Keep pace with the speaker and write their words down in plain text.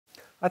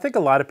I think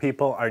a lot of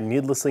people are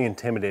needlessly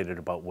intimidated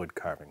about wood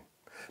carving.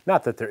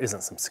 Not that there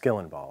isn't some skill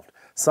involved.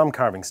 Some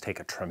carvings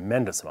take a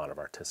tremendous amount of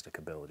artistic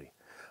ability.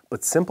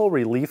 But simple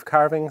relief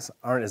carvings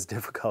aren't as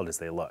difficult as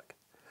they look.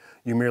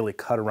 You merely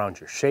cut around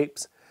your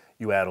shapes,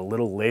 you add a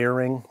little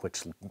layering,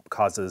 which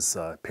causes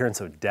appearance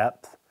of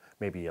depth,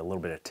 maybe a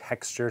little bit of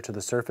texture to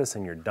the surface,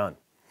 and you're done.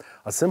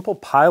 A simple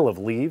pile of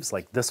leaves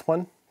like this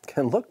one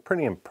can look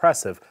pretty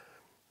impressive,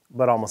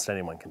 but almost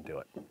anyone can do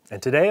it.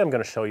 And today I'm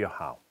going to show you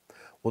how.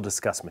 We'll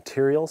discuss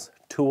materials,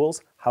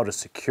 tools, how to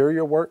secure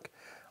your work.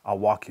 I'll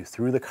walk you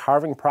through the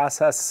carving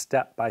process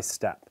step by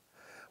step.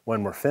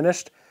 When we're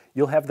finished,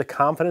 you'll have the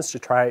confidence to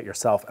try it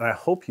yourself, and I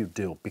hope you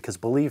do, because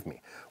believe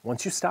me,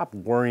 once you stop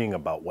worrying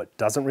about what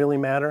doesn't really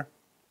matter,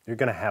 you're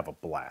going to have a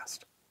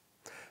blast.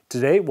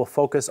 Today we'll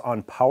focus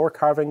on power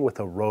carving with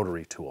a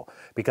rotary tool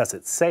because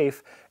it's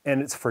safe and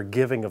it's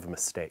forgiving of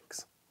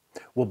mistakes.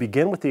 We'll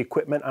begin with the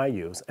equipment I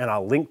use, and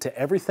I'll link to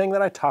everything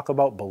that I talk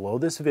about below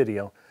this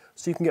video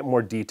so you can get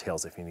more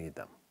details if you need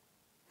them.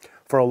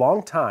 For a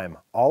long time,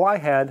 all I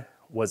had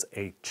was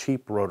a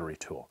cheap rotary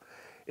tool.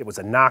 It was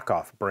a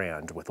knockoff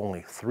brand with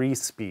only 3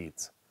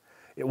 speeds.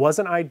 It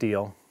wasn't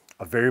ideal.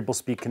 A variable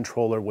speed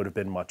controller would have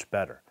been much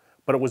better.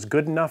 But it was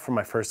good enough for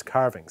my first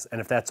carvings,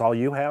 and if that's all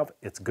you have,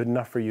 it's good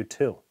enough for you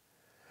too.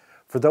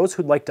 For those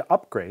who'd like to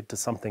upgrade to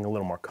something a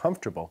little more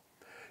comfortable,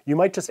 you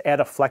might just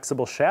add a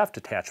flexible shaft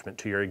attachment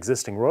to your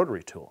existing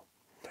rotary tool.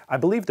 I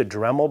believe the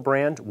Dremel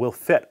brand will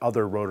fit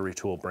other rotary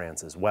tool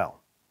brands as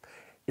well.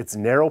 Its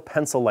narrow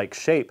pencil-like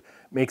shape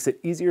makes it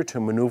easier to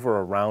maneuver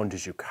around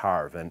as you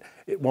carve, and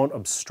it won't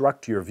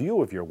obstruct your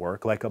view of your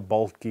work like a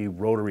bulky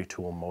rotary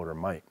tool motor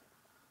might.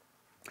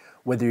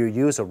 Whether you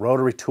use a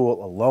rotary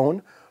tool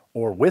alone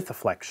or with a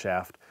flex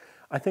shaft,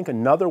 I think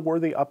another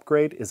worthy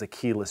upgrade is a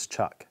keyless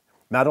chuck.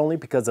 Not only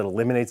because it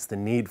eliminates the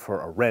need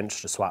for a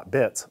wrench to swap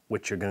bits,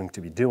 which you're going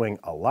to be doing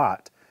a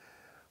lot,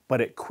 but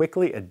it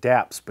quickly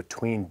adapts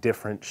between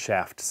different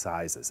shaft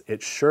sizes.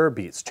 It sure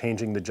beats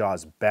changing the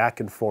jaws back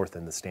and forth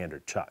in the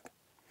standard chuck.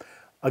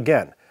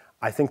 Again,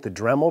 I think the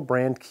Dremel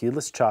brand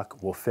keyless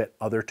chuck will fit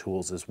other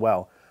tools as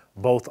well,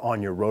 both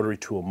on your rotary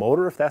tool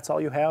motor if that's all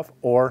you have,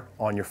 or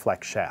on your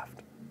flex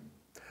shaft.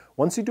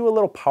 Once you do a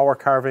little power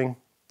carving,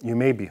 you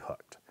may be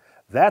hooked.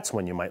 That's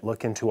when you might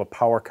look into a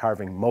power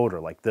carving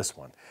motor like this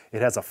one.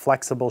 It has a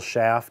flexible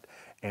shaft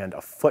and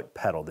a foot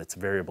pedal that's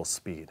variable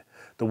speed.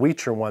 The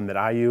Weecher one that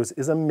I use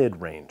is a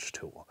mid-range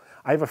tool.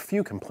 I have a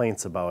few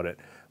complaints about it,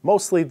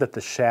 mostly that the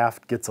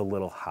shaft gets a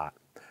little hot.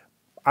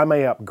 I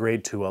may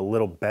upgrade to a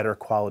little better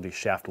quality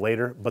shaft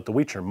later, but the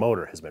Weecher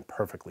motor has been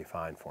perfectly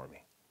fine for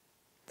me.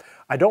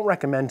 I don't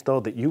recommend though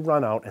that you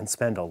run out and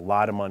spend a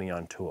lot of money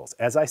on tools.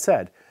 As I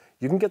said,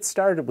 you can get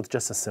started with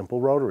just a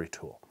simple rotary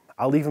tool.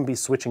 I'll even be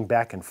switching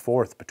back and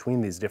forth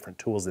between these different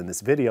tools in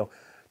this video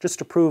just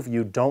to prove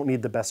you don't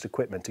need the best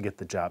equipment to get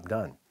the job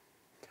done.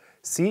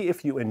 See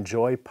if you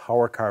enjoy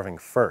power carving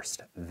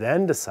first,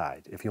 then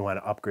decide if you want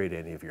to upgrade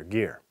any of your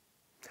gear.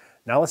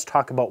 Now let's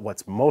talk about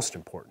what's most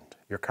important,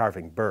 your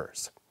carving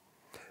burrs.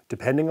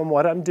 Depending on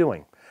what I'm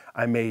doing,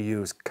 I may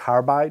use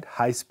carbide,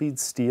 high-speed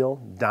steel,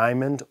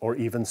 diamond, or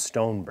even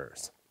stone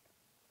burrs.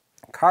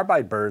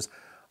 Carbide burrs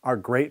are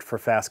great for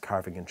fast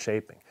carving and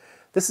shaping.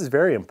 This is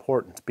very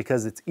important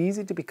because it's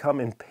easy to become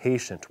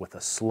impatient with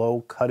a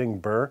slow cutting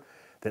burr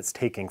that's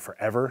taking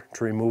forever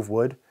to remove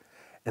wood.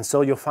 And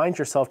so you'll find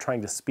yourself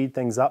trying to speed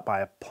things up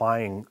by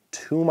applying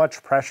too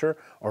much pressure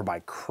or by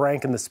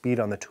cranking the speed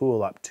on the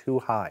tool up too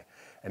high.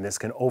 And this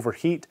can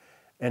overheat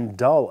and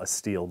dull a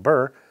steel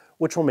burr,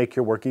 which will make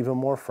your work even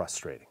more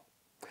frustrating.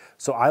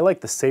 So I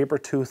like the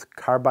Saburrtooth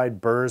carbide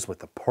burrs with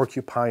the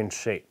porcupine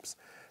shapes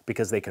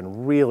because they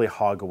can really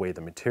hog away the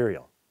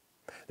material.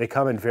 They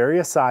come in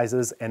various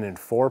sizes and in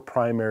 4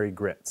 primary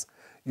grits.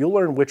 You'll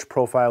learn which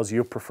profiles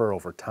you prefer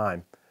over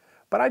time,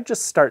 but I'd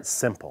just start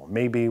simple,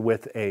 maybe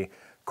with a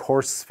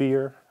coarse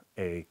sphere,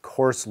 a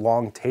coarse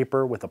long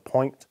taper with a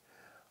point,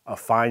 a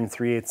fine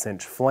 3/8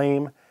 inch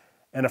flame,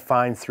 and a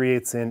fine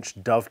 3/8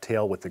 inch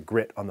dovetail with a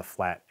grit on the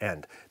flat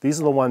end. These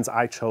are the ones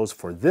I chose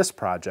for this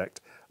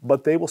project,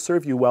 but they will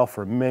serve you well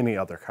for many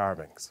other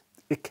carvings.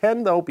 It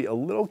can, though, be a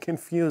little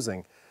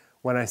confusing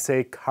when I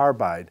say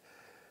carbide,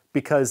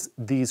 because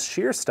these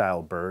shear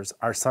style burrs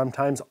are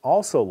sometimes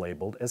also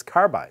labeled as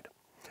carbide.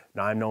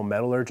 Now, I'm no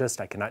metallurgist,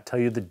 I cannot tell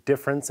you the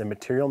difference in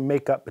material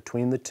makeup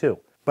between the two,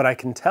 but I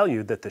can tell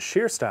you that the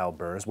shear style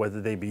burrs,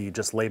 whether they be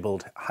just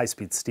labeled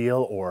high-speed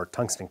steel or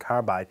tungsten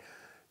carbide,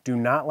 do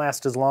not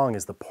last as long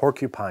as the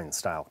porcupine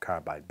style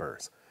carbide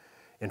burrs.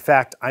 In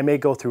fact, I may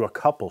go through a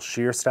couple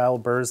shear style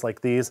burrs like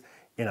these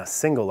in a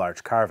single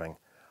large carving,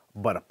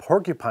 but a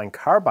porcupine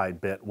carbide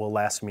bit will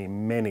last me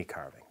many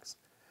carvings.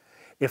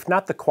 If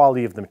not the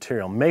quality of the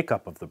material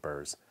makeup of the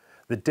burrs,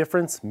 the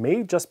difference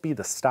may just be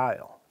the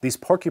style. These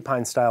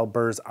porcupine style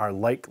burrs are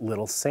like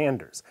little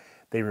sanders.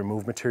 They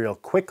remove material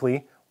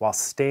quickly while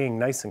staying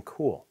nice and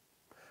cool.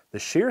 The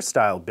shear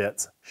style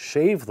bits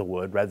shave the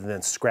wood rather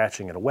than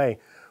scratching it away,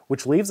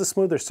 which leaves a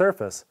smoother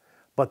surface,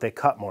 but they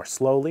cut more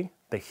slowly,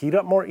 they heat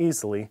up more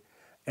easily,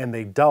 and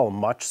they dull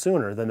much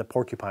sooner than the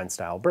porcupine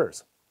style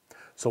burrs.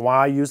 So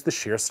why use the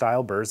shear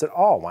style burrs at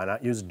all? Why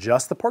not use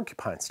just the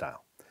porcupine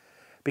style?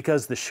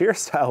 Because the shear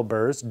style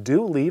burrs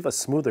do leave a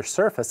smoother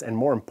surface, and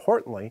more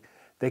importantly,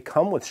 they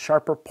come with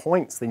sharper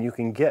points than you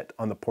can get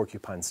on the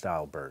porcupine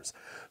style burrs.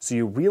 So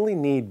you really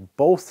need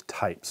both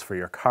types for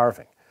your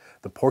carving.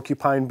 The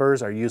porcupine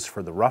burrs are used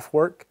for the rough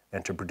work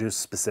and to produce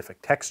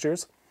specific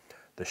textures.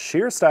 The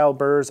shear style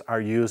burrs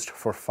are used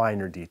for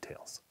finer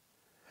details.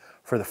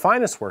 For the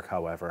finest work,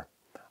 however,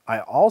 I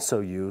also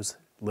use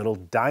little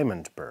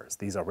diamond burrs.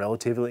 These are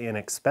relatively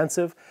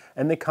inexpensive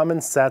and they come in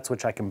sets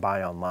which I can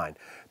buy online.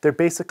 They're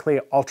basically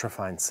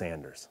ultrafine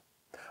sanders.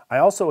 I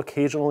also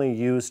occasionally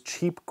use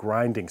cheap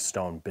grinding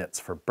stone bits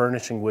for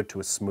burnishing wood to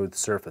a smooth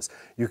surface.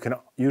 You can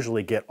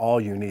usually get all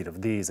you need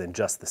of these in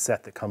just the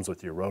set that comes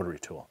with your rotary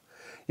tool.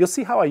 You'll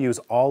see how I use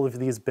all of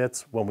these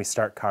bits when we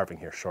start carving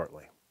here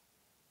shortly.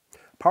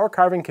 Power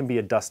carving can be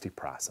a dusty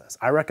process.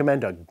 I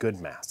recommend a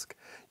good mask.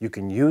 You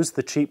can use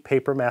the cheap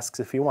paper masks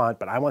if you want,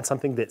 but I want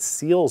something that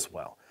seals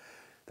well.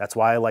 That's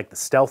why I like the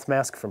Stealth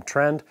mask from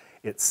Trend.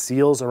 It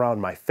seals around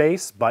my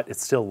face, but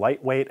it's still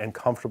lightweight and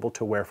comfortable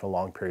to wear for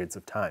long periods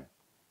of time.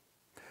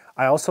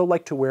 I also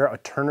like to wear a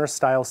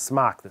Turner-style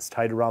smock that's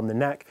tied around the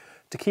neck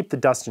to keep the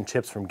dust and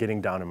chips from getting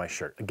down in my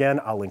shirt.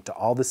 Again, I'll link to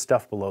all this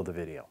stuff below the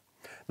video.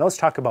 Now let's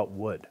talk about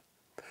wood.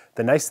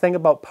 The nice thing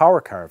about power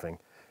carving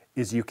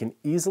is you can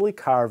easily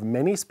carve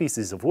many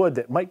species of wood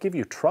that might give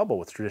you trouble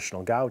with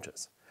traditional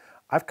gouges.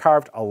 I've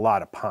carved a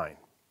lot of pine,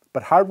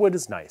 but hardwood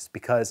is nice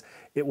because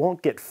it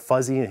won't get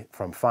fuzzy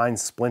from fine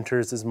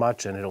splinters as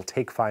much and it'll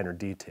take finer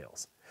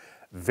details.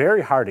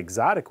 Very hard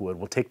exotic wood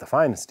will take the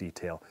finest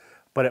detail,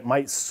 but it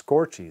might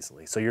scorch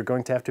easily, so you're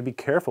going to have to be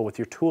careful with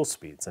your tool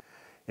speeds.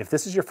 If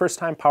this is your first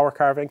time power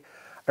carving,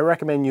 I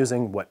recommend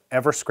using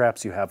whatever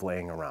scraps you have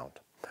laying around.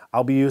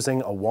 I'll be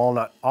using a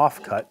walnut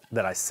offcut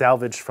that I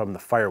salvaged from the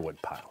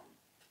firewood pile.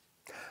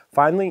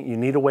 Finally, you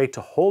need a way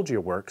to hold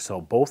your work so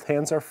both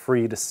hands are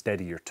free to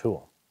steady your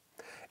tool.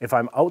 If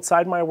I'm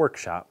outside my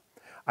workshop,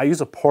 I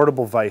use a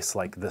portable vise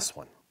like this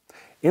one.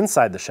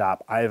 Inside the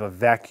shop, I have a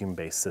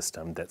vacuum-based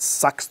system that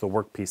sucks the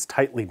workpiece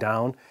tightly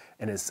down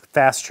and is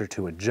faster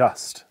to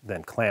adjust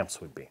than clamps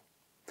would be.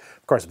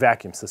 Of course,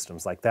 vacuum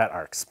systems like that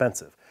are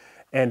expensive,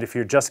 and if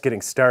you're just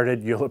getting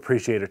started, you'll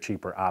appreciate a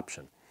cheaper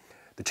option.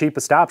 The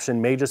cheapest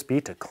option may just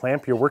be to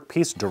clamp your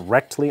workpiece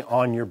directly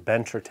on your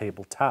bench or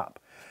tabletop.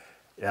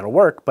 That'll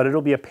work, but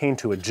it'll be a pain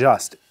to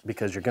adjust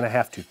because you're going to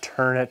have to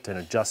turn it and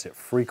adjust it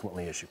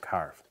frequently as you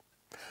carve.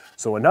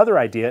 So another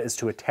idea is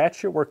to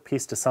attach your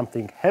workpiece to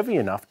something heavy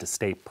enough to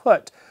stay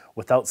put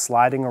without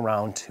sliding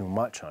around too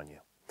much on you.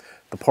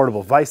 The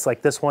portable vise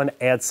like this one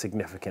adds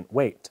significant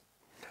weight.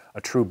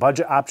 A true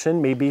budget option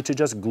may be to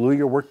just glue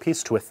your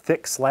workpiece to a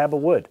thick slab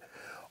of wood,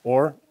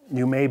 or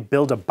you may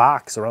build a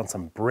box around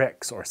some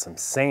bricks or some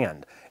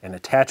sand and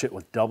attach it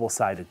with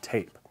double-sided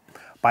tape.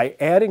 By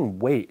adding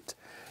weight,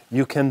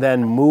 you can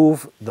then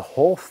move the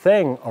whole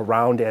thing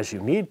around as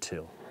you need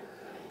to,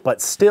 but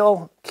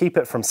still keep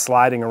it from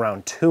sliding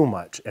around too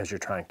much as you're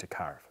trying to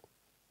carve.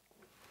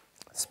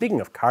 Speaking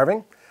of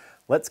carving,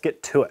 let's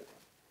get to it.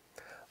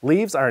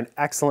 Leaves are an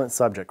excellent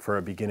subject for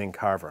a beginning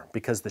carver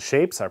because the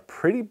shapes are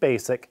pretty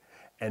basic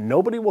and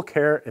nobody will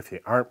care if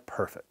they aren't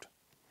perfect.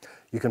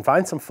 You can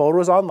find some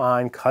photos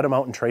online, cut them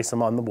out and trace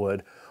them on the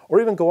wood, or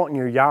even go out in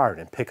your yard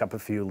and pick up a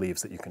few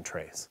leaves that you can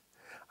trace.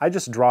 I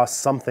just draw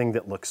something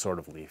that looks sort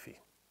of leafy.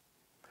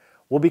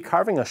 We'll be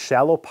carving a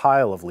shallow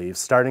pile of leaves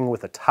starting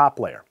with a top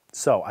layer.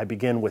 So I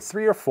begin with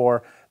 3 or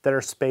 4 that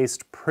are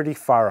spaced pretty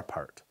far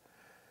apart.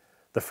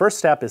 The first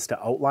step is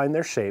to outline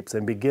their shapes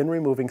and begin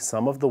removing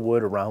some of the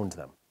wood around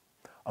them.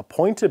 A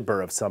pointed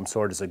burr of some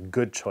sort is a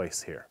good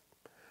choice here.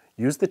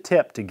 Use the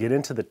tip to get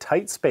into the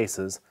tight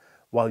spaces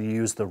while you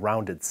use the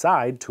rounded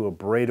side to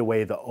abrade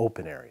away the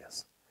open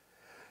areas.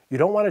 You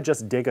don't want to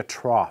just dig a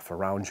trough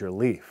around your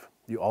leaf.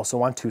 You also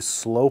want to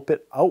slope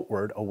it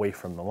outward away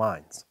from the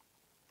lines.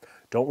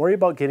 Don't worry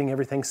about getting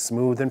everything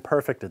smooth and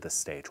perfect at this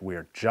stage. We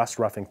are just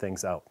roughing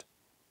things out.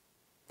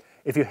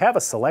 If you have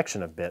a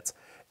selection of bits,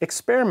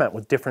 experiment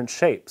with different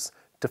shapes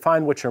to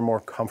find what you're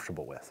more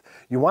comfortable with.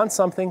 You want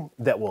something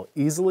that will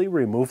easily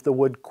remove the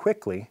wood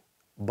quickly,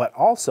 but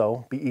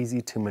also be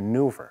easy to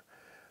maneuver.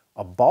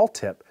 A ball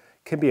tip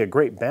can be a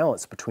great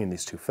balance between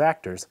these two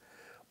factors,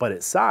 but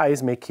its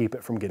size may keep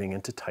it from getting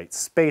into tight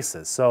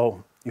spaces.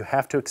 So you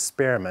have to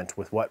experiment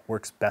with what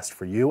works best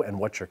for you and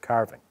what you're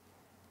carving.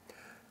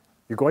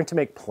 You're going to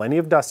make plenty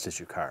of dust as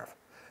you carve.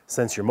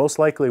 Since you're most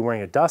likely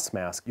wearing a dust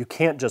mask, you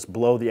can't just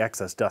blow the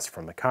excess dust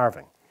from the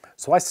carving.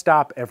 So I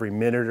stop every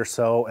minute or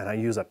so and I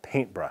use a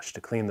paintbrush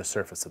to clean the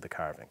surface of the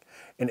carving.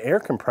 An air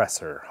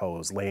compressor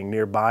hose laying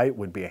nearby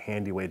would be a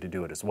handy way to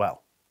do it as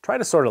well. Try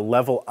to sort of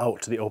level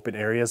out the open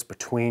areas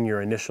between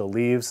your initial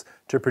leaves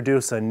to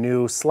produce a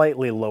new,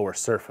 slightly lower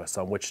surface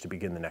on which to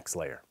begin the next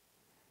layer.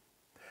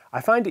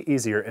 I find it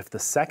easier if the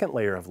second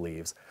layer of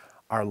leaves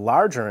are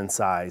larger in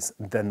size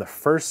than the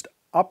first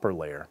upper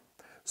layer,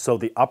 so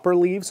the upper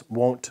leaves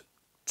won't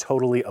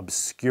totally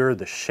obscure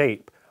the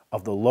shape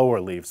of the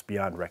lower leaves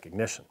beyond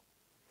recognition.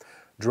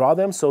 Draw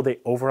them so they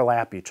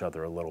overlap each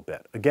other a little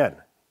bit. Again,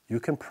 You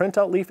can print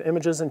out leaf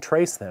images and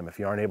trace them if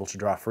you aren't able to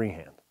draw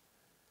freehand.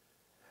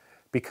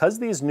 Because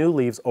these new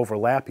leaves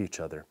overlap each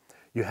other,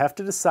 you have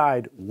to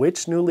decide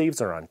which new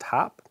leaves are on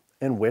top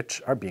and which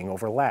are being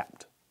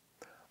overlapped.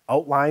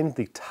 Outline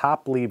the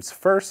top leaves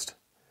first,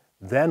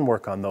 then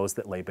work on those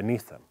that lay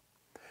beneath them.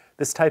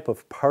 This type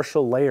of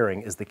partial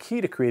layering is the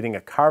key to creating a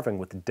carving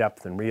with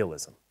depth and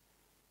realism.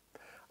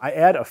 I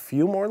add a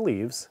few more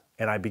leaves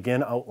and I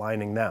begin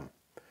outlining them.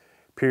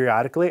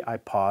 Periodically, I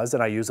pause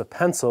and I use a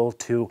pencil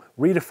to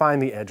redefine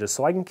the edges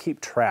so I can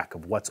keep track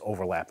of what's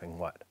overlapping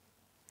what.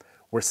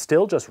 We're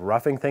still just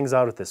roughing things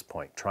out at this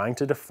point, trying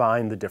to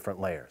define the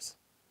different layers.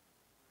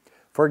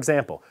 For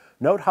example,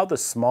 note how the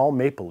small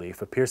maple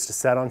leaf appears to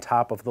set on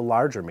top of the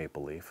larger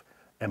maple leaf,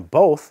 and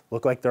both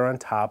look like they're on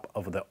top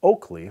of the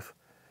oak leaf,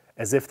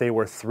 as if they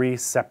were three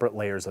separate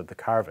layers of the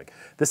carving.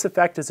 This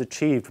effect is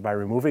achieved by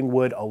removing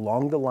wood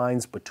along the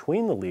lines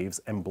between the leaves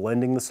and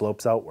blending the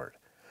slopes outward.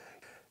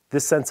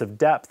 This sense of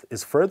depth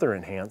is further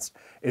enhanced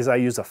as I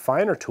use a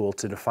finer tool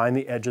to define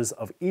the edges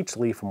of each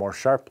leaf more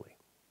sharply.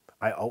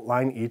 I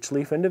outline each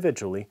leaf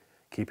individually,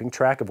 keeping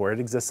track of where it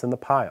exists in the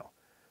pile.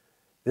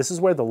 This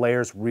is where the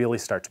layers really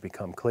start to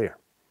become clear.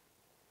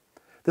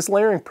 This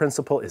layering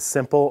principle is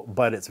simple,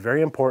 but it's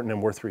very important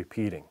and worth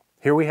repeating.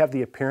 Here we have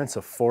the appearance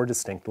of four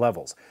distinct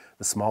levels: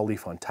 the small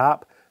leaf on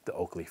top, the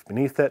oak leaf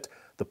beneath it,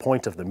 the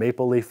point of the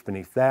maple leaf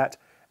beneath that,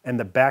 and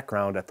the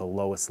background at the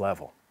lowest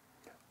level.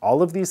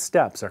 All of these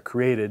steps are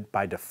created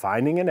by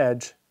defining an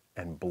edge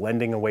and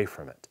blending away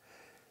from it.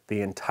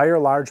 The entire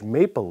large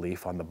maple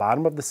leaf on the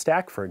bottom of the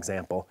stack, for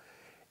example,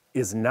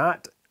 is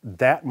not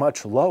that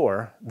much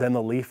lower than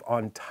the leaf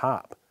on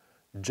top.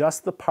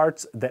 Just the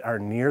parts that are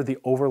near the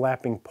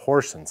overlapping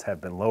portions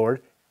have been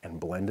lowered and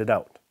blended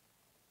out.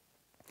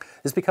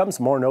 This becomes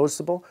more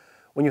noticeable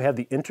when you have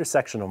the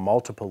intersection of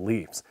multiple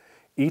leaves,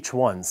 each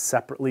one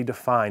separately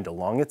defined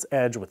along its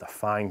edge with a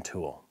fine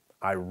tool.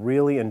 I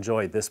really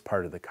enjoy this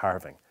part of the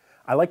carving.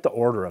 I like the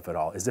order of it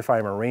all, as if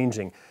I'm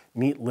arranging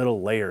neat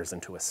little layers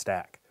into a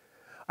stack.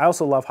 I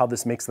also love how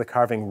this makes the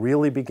carving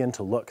really begin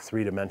to look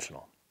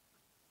three-dimensional.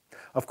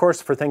 Of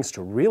course, for things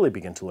to really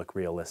begin to look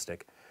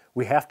realistic,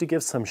 we have to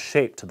give some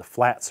shape to the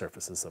flat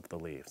surfaces of the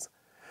leaves.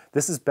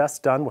 This is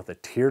best done with a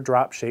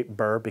teardrop-shaped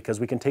burr because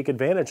we can take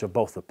advantage of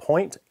both the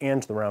point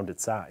and the rounded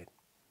side.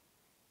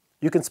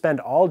 You can spend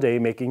all day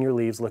making your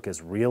leaves look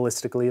as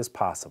realistically as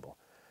possible,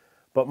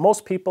 but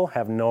most people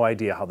have no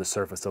idea how the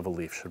surface of a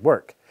leaf should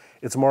work.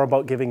 It's more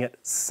about giving it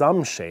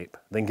some shape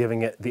than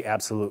giving it the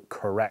absolute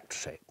correct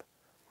shape.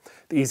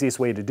 The easiest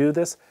way to do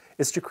this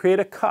is to create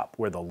a cup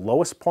where the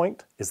lowest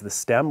point is the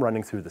stem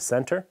running through the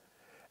center,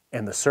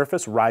 and the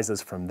surface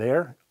rises from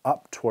there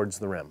up towards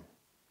the rim.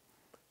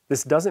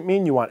 This doesn't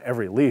mean you want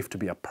every leaf to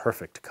be a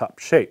perfect cup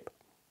shape.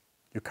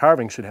 Your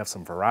carving should have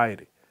some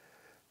variety.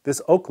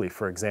 This oak leaf,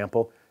 for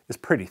example, is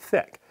pretty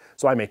thick,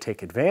 so I may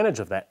take advantage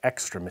of that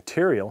extra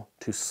material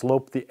to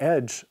slope the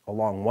edge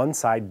along one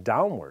side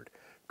downward,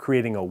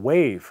 creating a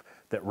wave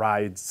that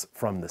rides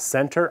from the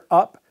center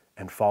up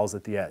and falls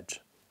at the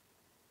edge.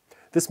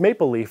 This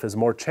maple leaf is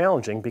more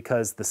challenging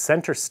because the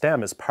center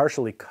stem is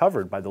partially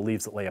covered by the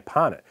leaves that lay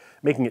upon it,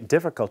 making it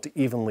difficult to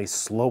evenly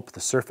slope the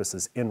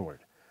surfaces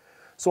inward.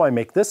 So I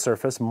make this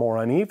surface more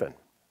uneven,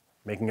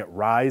 making it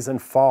rise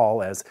and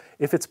fall as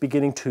if it's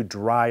beginning to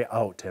dry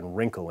out and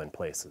wrinkle in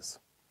places.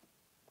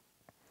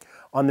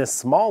 On this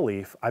small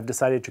leaf, I've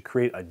decided to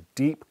create a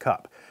deep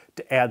cup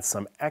to add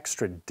some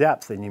extra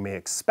depth than you may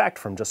expect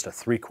from just a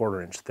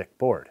 3/4 inch thick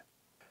board.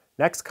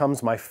 Next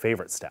comes my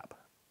favorite step,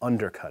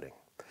 undercutting.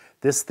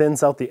 This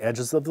thins out the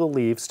edges of the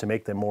leaves to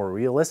make them more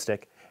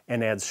realistic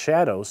and adds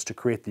shadows to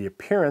create the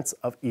appearance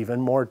of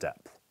even more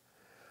depth.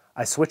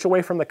 I switch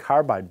away from the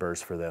carbide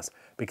burrs for this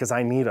because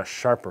I need a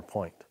sharper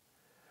point.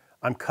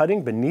 I'm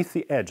cutting beneath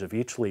the edge of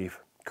each leaf,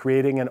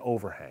 creating an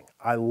overhang.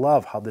 I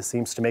love how this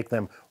seems to make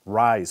them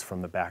rise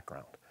from the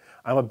background.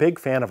 I'm a big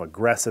fan of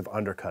aggressive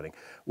undercutting,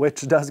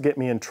 which does get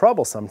me in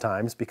trouble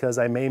sometimes because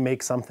I may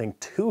make something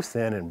too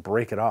thin and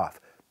break it off,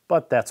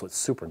 but that's what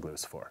super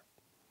glue's for.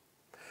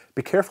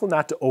 Be careful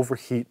not to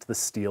overheat the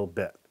steel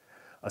bit,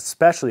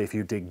 especially if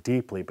you dig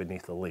deeply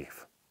beneath the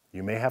leaf.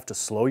 You may have to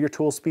slow your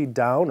tool speed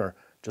down or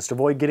just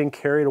avoid getting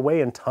carried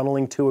away and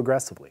tunneling too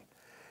aggressively.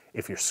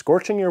 If you're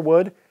scorching your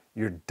wood,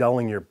 you're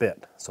dulling your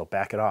bit, so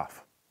back it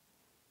off.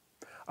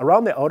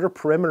 Around the outer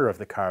perimeter of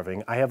the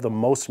carving, I have the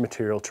most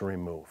material to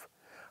remove.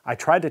 I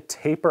try to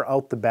taper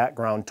out the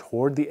background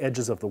toward the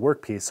edges of the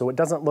workpiece so it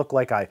doesn't look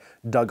like I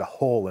dug a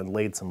hole and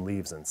laid some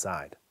leaves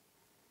inside.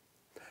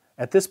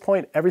 At this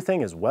point,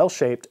 everything is well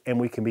shaped and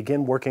we can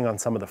begin working on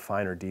some of the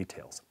finer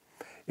details.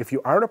 If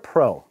you aren't a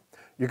pro,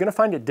 you're going to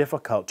find it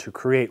difficult to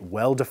create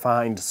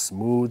well-defined,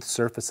 smooth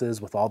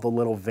surfaces with all the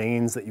little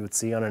veins that you would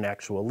see on an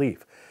actual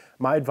leaf.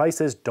 My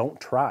advice is don't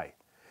try.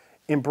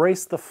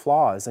 Embrace the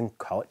flaws and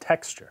call it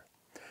texture.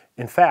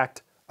 In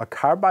fact, a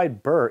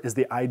carbide burr is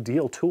the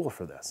ideal tool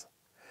for this.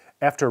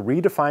 After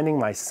redefining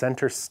my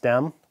center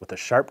stem with a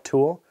sharp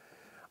tool,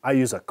 I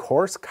use a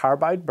coarse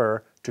carbide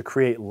burr to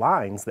create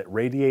lines that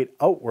radiate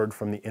outward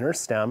from the inner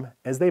stem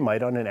as they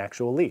might on an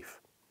actual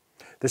leaf.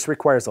 This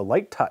requires a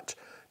light touch,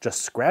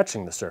 just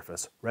scratching the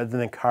surface rather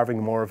than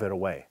carving more of it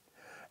away.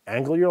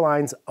 Angle your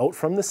lines out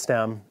from the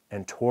stem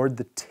and toward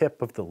the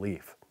tip of the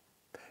leaf.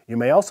 You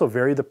may also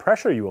vary the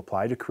pressure you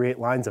apply to create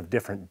lines of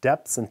different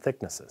depths and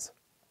thicknesses.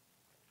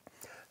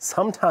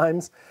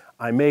 Sometimes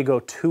I may go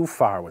too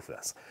far with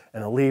this,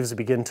 and the leaves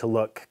begin to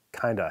look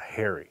kinda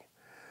hairy.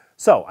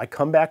 So I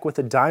come back with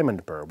a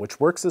diamond burr, which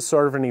works as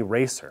sort of an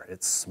eraser.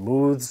 It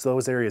smooths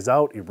those areas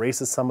out,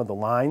 erases some of the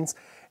lines,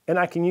 and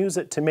I can use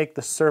it to make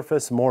the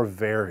surface more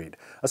varied,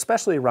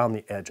 especially around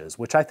the edges,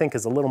 which I think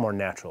is a little more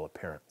natural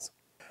appearance.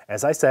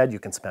 As I said, you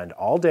can spend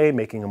all day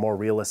making a more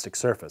realistic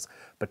surface,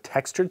 but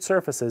textured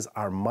surfaces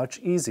are much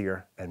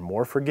easier and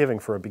more forgiving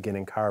for a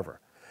beginning carver.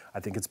 I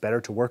think it's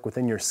better to work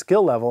within your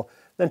skill level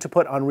than to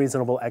put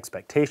unreasonable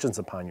expectations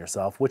upon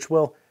yourself, which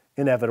will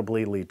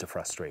inevitably lead to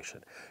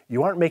frustration.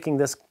 You aren't making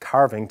this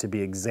carving to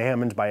be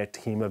examined by a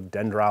team of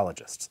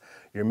dendrologists.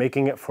 You're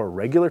making it for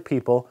regular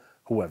people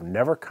who have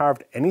never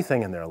carved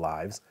anything in their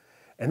lives,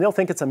 and they'll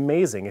think it's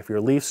amazing if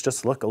your leaves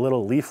just look a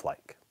little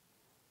leaf-like.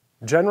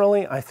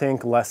 Generally, I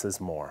think less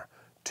is more.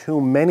 Too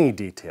many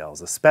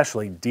details,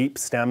 especially deep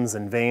stems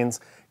and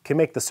veins, can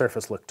make the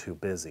surface look too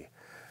busy.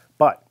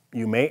 But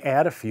you may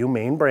add a few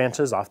main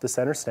branches off the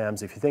center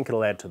stems if you think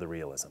it'll add to the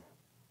realism.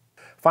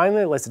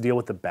 Finally, let's deal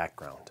with the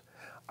background.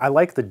 I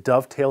like the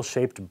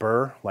dovetail-shaped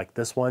burr like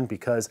this one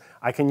because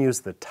I can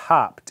use the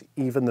top to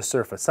even the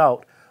surface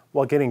out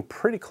while getting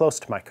pretty close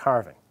to my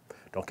carving.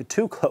 Don't get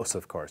too close,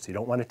 of course. You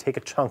don't want to take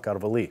a chunk out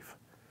of a leaf.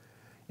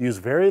 Use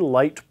very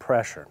light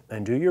pressure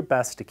and do your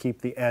best to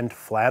keep the end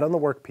flat on the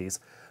workpiece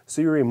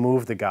so you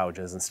remove the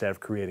gouges instead of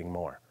creating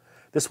more.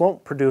 This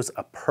won't produce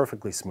a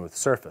perfectly smooth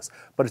surface,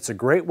 but it's a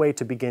great way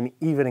to begin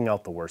evening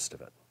out the worst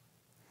of it.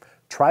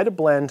 Try to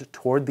blend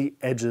toward the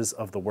edges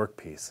of the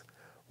workpiece,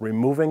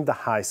 removing the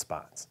high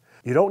spots.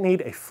 You don't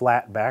need a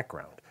flat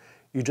background.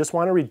 You just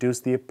want to reduce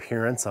the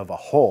appearance of a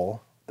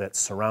hole that's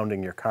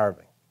surrounding your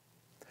carving.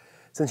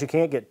 Since you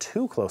can't get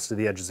too close to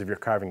the edges of your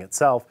carving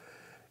itself,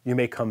 you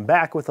may come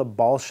back with a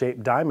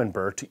ball-shaped diamond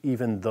burr to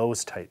even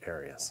those tight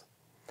areas.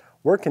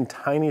 Work in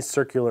tiny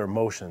circular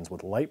motions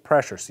with light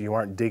pressure so you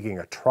aren't digging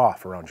a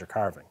trough around your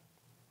carving.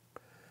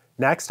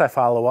 Next, I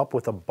follow up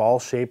with a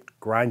ball-shaped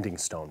grinding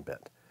stone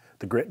bit.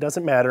 The grit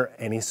doesn't matter,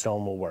 any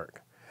stone will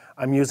work.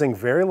 I'm using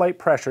very light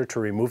pressure to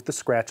remove the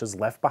scratches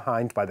left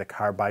behind by the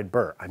carbide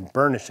burr. I'm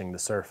burnishing the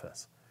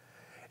surface.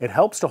 It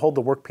helps to hold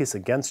the workpiece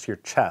against your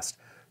chest,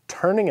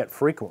 turning it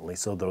frequently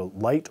so the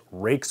light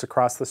rakes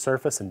across the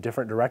surface in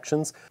different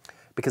directions,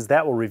 because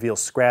that will reveal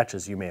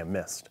scratches you may have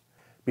missed.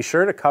 Be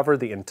sure to cover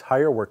the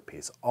entire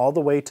workpiece, all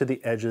the way to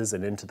the edges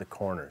and into the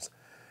corners.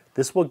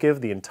 This will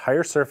give the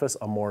entire surface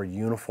a more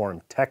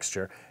uniform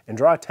texture and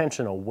draw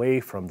attention away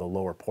from the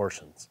lower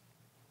portions.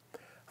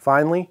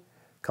 Finally,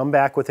 come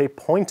back with a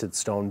pointed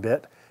stone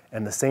bit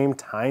and the same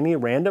tiny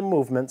random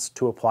movements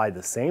to apply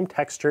the same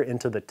texture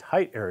into the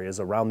tight areas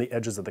around the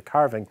edges of the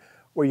carving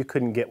where you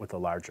couldn't get with a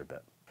larger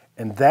bit.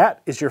 And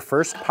that is your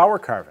first power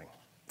carving.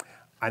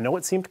 I know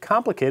it seemed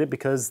complicated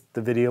because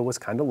the video was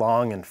kind of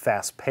long and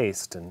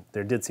fast-paced and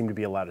there did seem to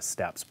be a lot of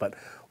steps, but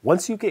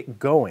once you get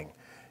going,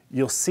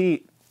 you'll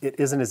see it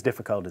isn't as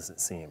difficult as it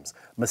seems.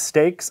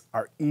 Mistakes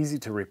are easy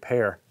to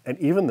repair, and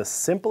even the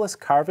simplest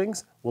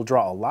carvings will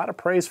draw a lot of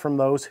praise from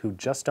those who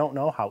just don't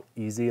know how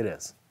easy it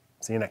is.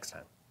 See you next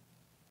time.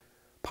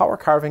 Power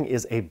carving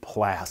is a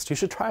blast. You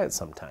should try it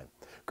sometime.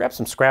 Grab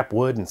some scrap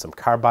wood and some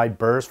carbide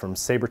burrs from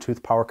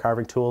Saburrtooth power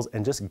carving tools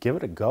and just give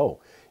it a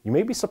go. You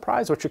may be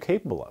surprised what you're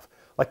capable of,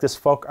 like this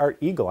folk art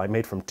eagle I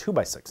made from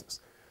 2x6s.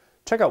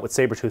 Check out what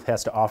Saburrtooth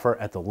has to offer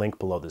at the link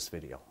below this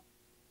video.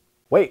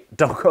 Wait,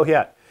 don't go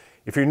yet.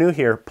 If you're new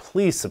here,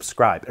 please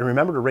subscribe and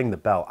remember to ring the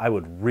bell. I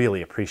would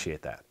really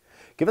appreciate that.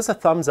 Give us a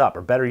thumbs up,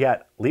 or better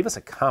yet, leave us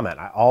a comment.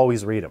 I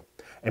always read them.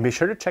 And be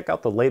sure to check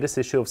out the latest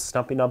issue of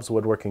Stumpy Nubs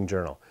Woodworking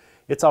Journal.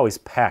 It's always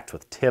packed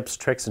with tips,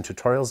 tricks, and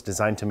tutorials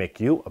designed to make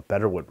you a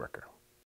better woodworker.